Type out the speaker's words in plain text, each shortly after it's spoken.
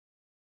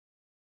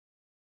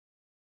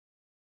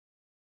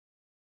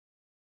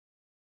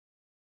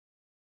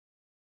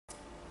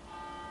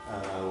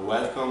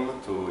welcome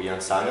to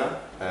Sagar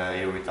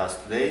here with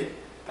us today.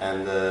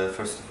 And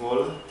first of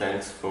all,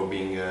 thanks for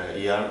being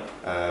here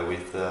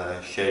with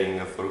Sharing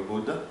for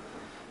Good.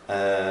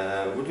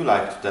 Would you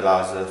like to tell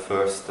us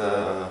first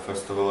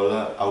of all,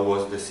 how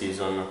was the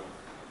season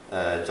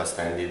just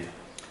ended?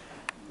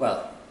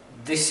 Well,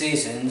 this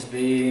season's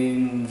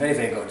been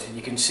very good.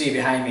 You can see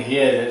behind me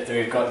here that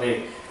we've got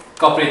the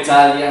Coppa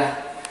Italia,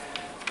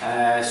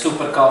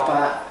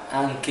 Supercoppa,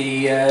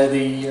 anche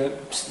the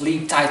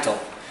league title.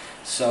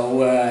 So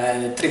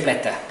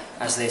tripletta,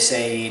 as they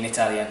say in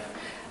Italian.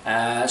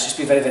 So it's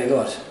been very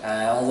good.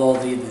 Although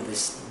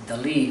the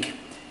league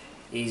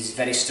is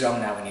very strong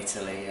now in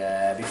Italy.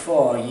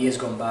 Before, years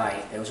gone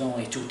by, there was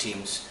only two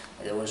teams.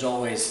 There was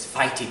always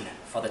fighting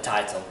for the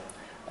title.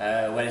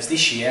 Whereas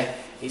this year,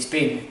 it's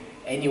been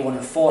any one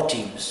of four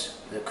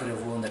teams that could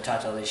have won the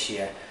title this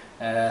year.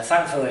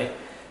 Thankfully,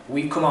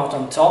 we've come out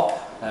on top.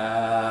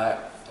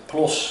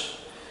 Plus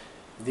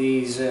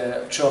these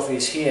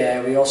trophies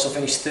here, we also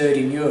finished third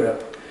in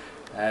Europe.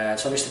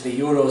 So obviously the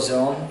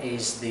Eurozone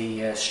is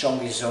the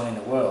strongest zone in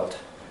the world.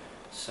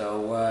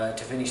 So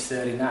to finish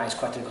third in that is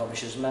quite an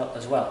accomplishment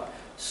as well.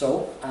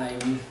 So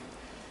I'm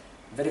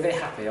very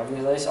happy.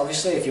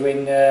 Obviously if you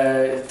win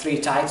 3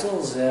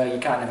 titles, you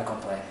can't never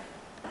complain.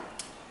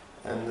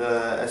 And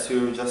as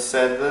you just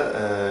said,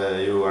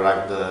 you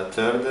arrived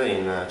third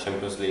in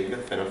Champions League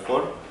Final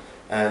Four.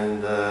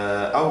 And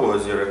how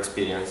was your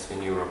experience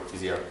in Europe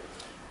this year?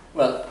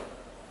 Well,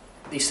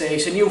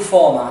 it's a new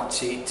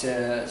format. It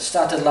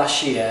started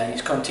last year and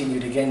it's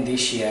continued again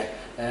this year.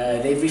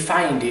 They've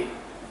refined it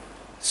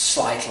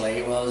slightly.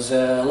 It was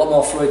a lot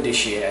more fluid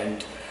this year,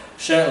 and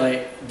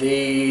certainly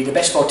the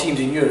best 4 teams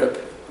in Europe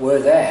were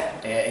there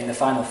in the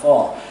Final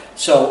Four.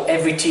 So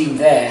every team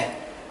there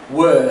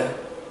were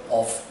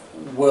of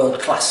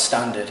world-class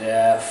standard,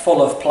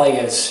 full of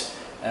players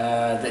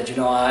that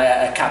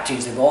are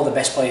captains of all the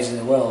best players in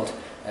the world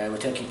were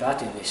taking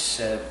part in this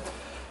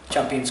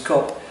Champions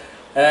Cup.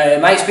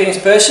 My experience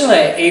personally,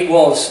 it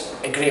was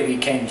a great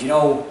weekend.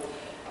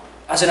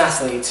 As an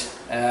athlete,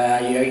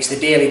 it's the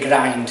daily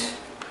grind.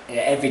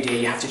 Every day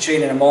you have to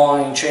train in the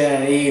morning, train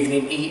in the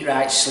evening, eat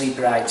right, sleep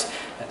right.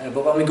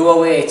 But when we go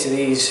away to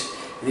these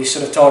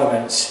sort of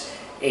tournaments,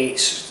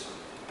 it's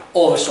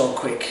over so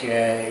quick.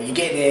 You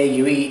get there,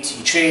 you eat,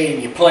 you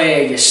train, you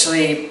play, you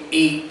sleep,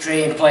 eat,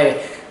 train,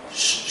 play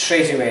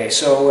straight away.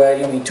 So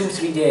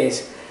 2-3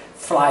 days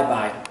fly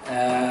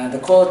by. The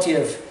quality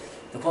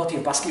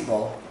of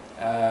basketball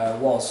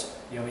was,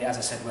 as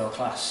I said, world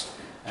class.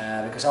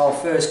 Because our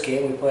first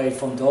game we played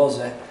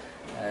Fondosa,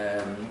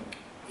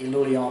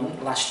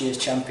 Ilulion, last year's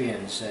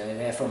champions.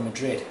 They're from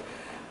Madrid,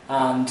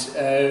 and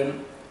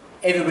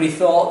everybody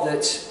thought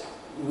that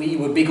we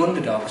were big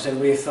underdogs.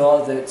 Everybody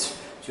thought that,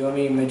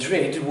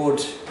 Madrid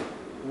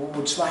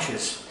would smash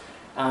us,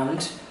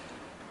 and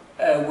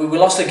we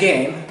lost the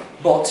game,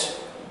 but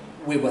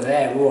we were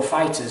there. We were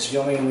fighters.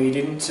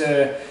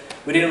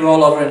 We didn't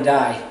roll over and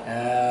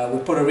die. We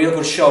put a real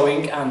good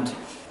showing, and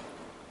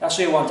that's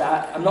what you want.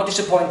 I'm not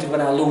disappointed when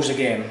I lose a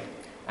game.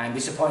 I'm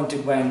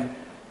disappointed when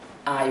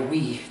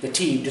the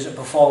team doesn't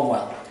perform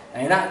well.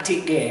 And in that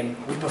game,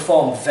 we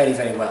performed very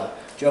well.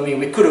 Do you know what I mean?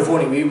 We could have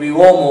won it. We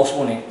almost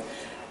won it.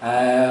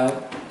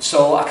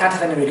 So I can't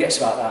have any regrets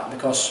about that,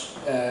 because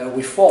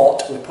we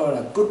fought, we put on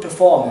a good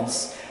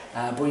performance,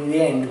 but in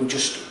the end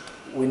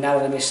we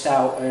narrowly missed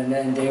out,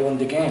 and they won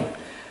the game.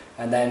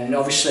 And then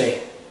obviously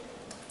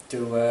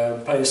to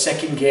play the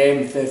second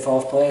game, 3rd,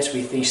 4th place,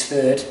 we finished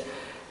 3rd.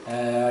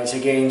 It's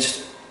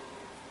against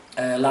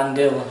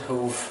Landil,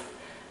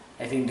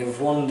 I think they've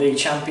won the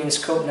Champions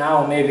Cup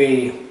now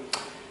maybe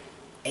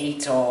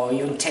 8 or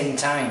even 10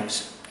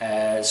 times.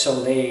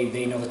 So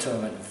they know the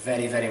tournament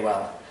very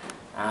well.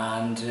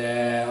 And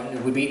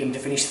we beat them to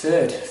finish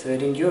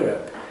 3rd in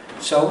Europe.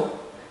 So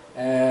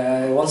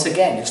once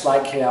again, just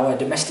like our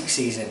domestic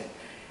season,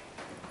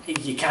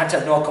 you can't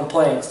have no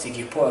complaints if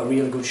you put a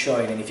really good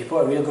showing, and if you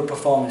put a really good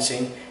performance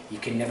in, you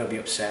can never be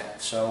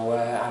upset. So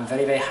I'm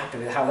very happy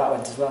with how that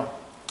went as well.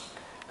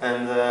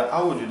 And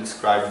how would you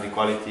describe the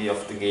quality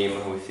of the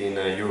game within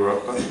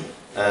Europe?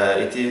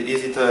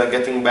 Is it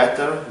getting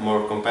better,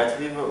 more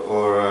competitive,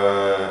 or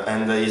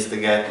and is the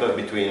gap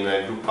between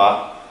Group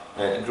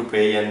Group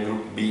A and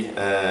Group B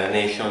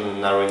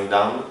nation narrowing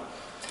down?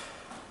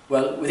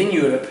 Well, within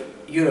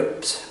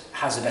Europe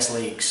has the best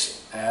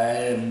leagues.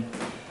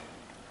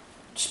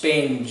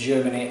 Spain,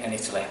 Germany and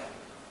Italy.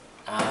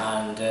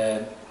 And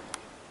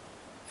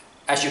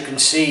as you can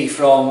see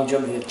from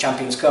the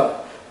Champions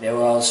Cup, there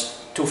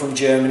was 2 from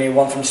Germany,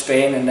 1 from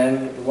Spain and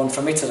then 1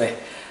 from Italy.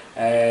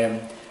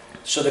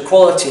 So the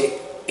quality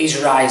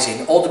is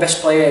rising. All the best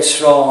players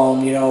from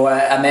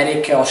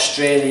America,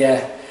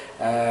 Australia,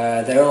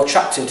 they're all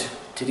attracted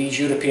to these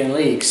European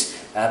leagues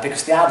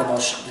because they are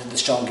the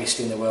strongest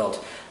in the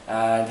world.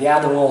 They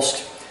are the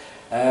most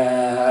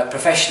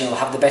professional,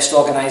 have the best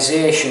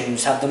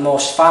organisations, have the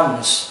most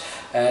fans.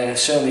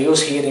 Certainly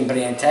us here in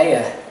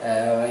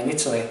Briantea in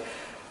Italy.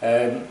 Do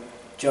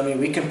you know what I mean?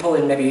 We can pull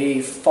in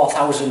maybe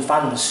 4,000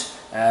 fans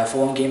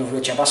for one game of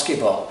wheelchair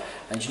basketball,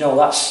 and you know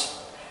that's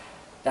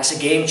that's a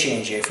game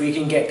changer. If we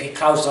can get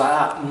crowds like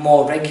that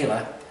more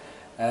regular,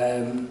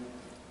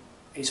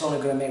 it's only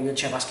going to make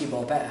wheelchair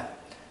basketball better.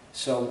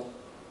 So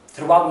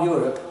throughout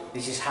Europe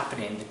this is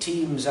happening. The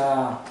teams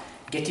are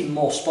getting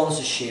more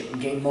sponsorship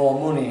and getting more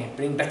money,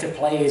 bring better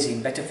players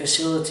in, better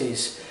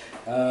facilities,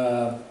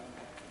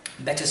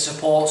 better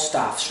support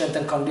staff, strength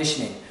and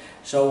conditioning.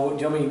 So, do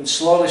you know what I mean,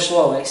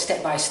 slowly,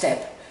 step by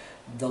step,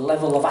 the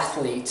level of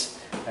athlete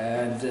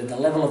and the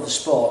level of the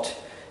sport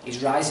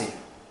is rising.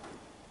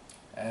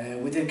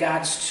 With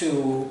regards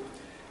to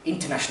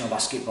international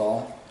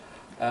basketball,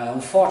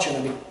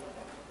 unfortunately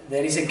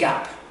there is a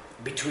gap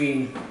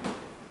between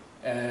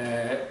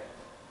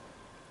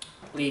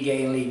League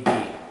A and League B,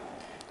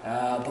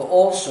 but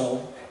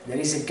also there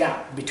is a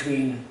gap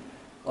between,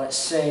 let's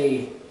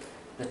say,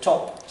 the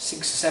top 6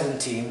 or 7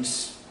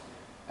 teams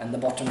and the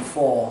bottom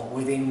 4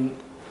 within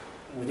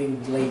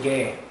League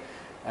A,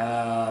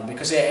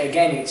 because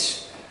again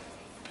it's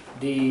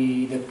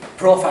the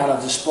profile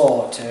of the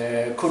sport.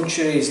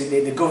 Countries,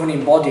 the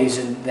governing bodies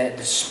and the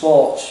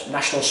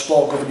national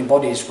sport governing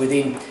bodies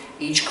within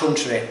each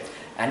country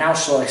are now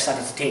slowly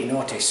starting to take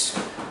notice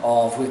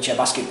of wheelchair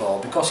basketball,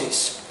 because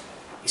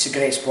it's a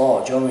great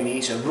sport. Do you know what I mean?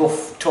 It's a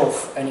rough,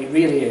 tough, and it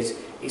really is.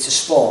 It's a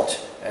sport.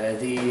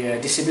 The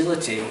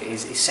disability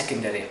is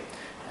secondary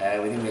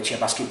within wheelchair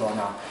basketball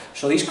now.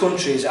 So these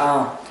countries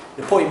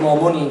they're putting more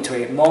money into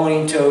it, more money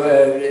into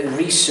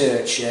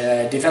research,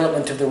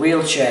 development of the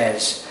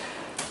wheelchairs,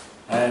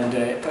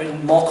 and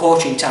putting more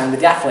coaching time with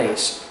the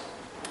athletes.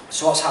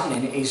 So what's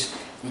happening is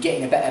you're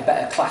getting a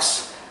better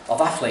class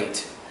of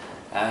athlete.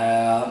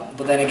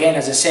 But then again,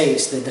 as I say,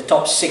 it's the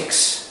top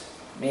 6,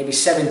 maybe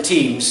 7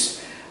 teams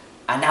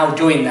are now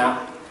doing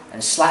that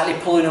and slightly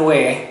pulling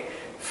away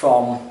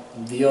from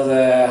the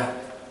other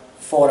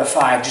 4 or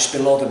 5 just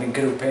below them in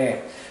Group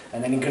A.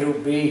 And then in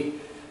Group B,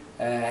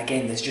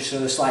 again, there's just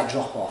a slight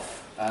drop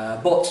off.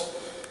 But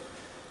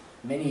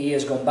many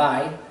years gone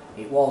by,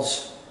 it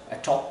was a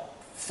top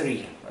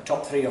 3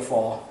 or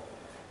 4.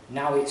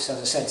 Now it's, as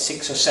I said,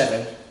 6 or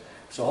 7.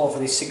 So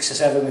hopefully 6 or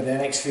 7 within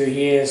the next few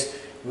years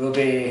will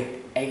be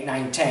 8,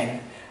 9,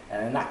 10,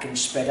 and that can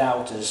spread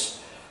out as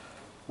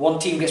one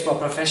team gets more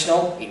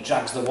professional, it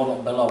drags the one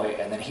up below it,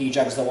 and then he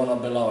drags the one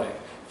up below it.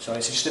 So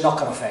it's just a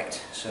knock-on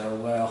effect. So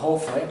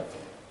hopefully,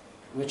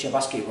 wheelchair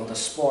basketball, the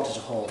sport as a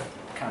whole,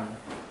 can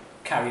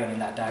carry on in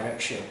that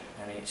direction,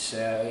 and it's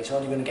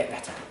only going to get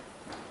better.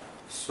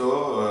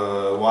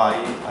 So why,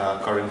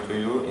 according to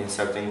you, in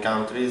certain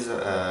countries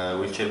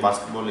wheelchair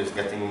basketball is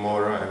getting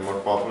more and more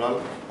popular,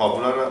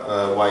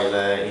 while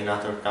in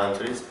other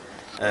countries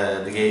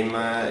the game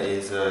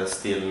is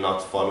still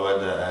not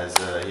followed as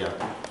here?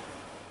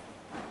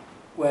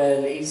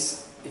 Well,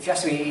 if you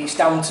ask me, it's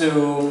down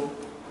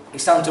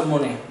to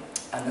money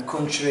and the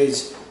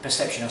country's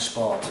perception of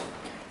sport.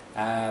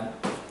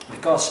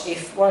 Because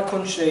if one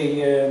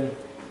country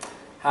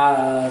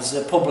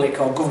has public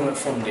or government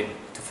funding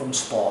to fund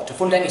sport, to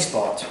fund any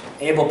sport,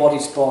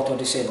 able-bodied sport or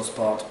disabled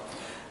sport,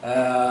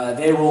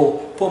 they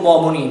will put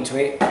more money into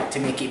it to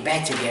make it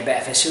better, get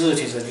better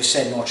facilities, as you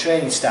said, more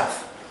training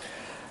staff.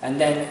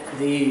 And then,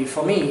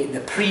 for me,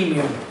 the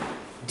premium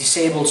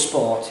disabled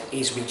sport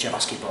is wheelchair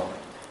basketball,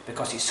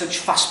 because it's such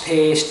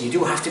fast-paced. You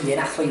do have to be an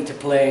athlete to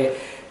play.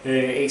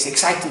 It's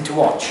exciting to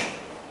watch.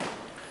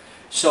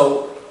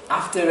 So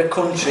after a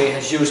country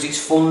has used its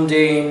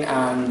funding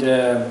and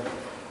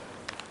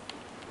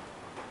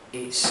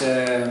its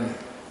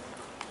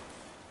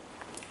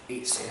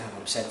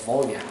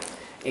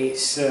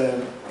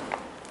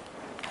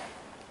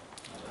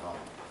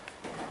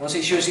once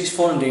it's used its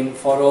funding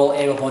for all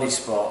able-bodied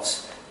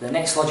sports, the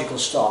next logical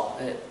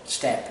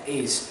step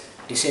is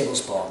disabled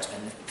sport,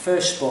 and the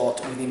first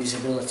sport within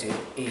disability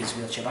is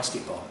wheelchair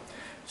basketball.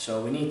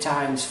 So we need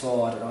times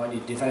for, I don't know,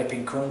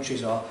 developing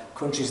countries or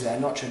countries that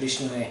are not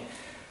traditionally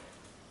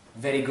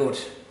very good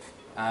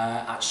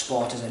at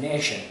sport as a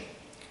nation.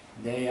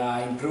 They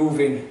are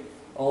improving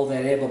all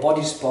their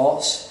able-bodied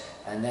sports,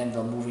 and then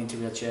they'll move into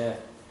wheelchair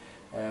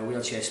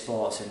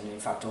sports, and in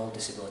fact all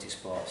disability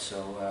sports.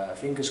 So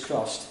fingers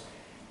crossed,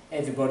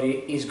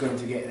 everybody is going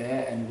to get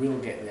there and will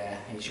get there.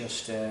 It's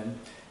just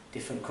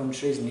different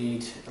countries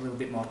need a little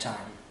bit more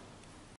time.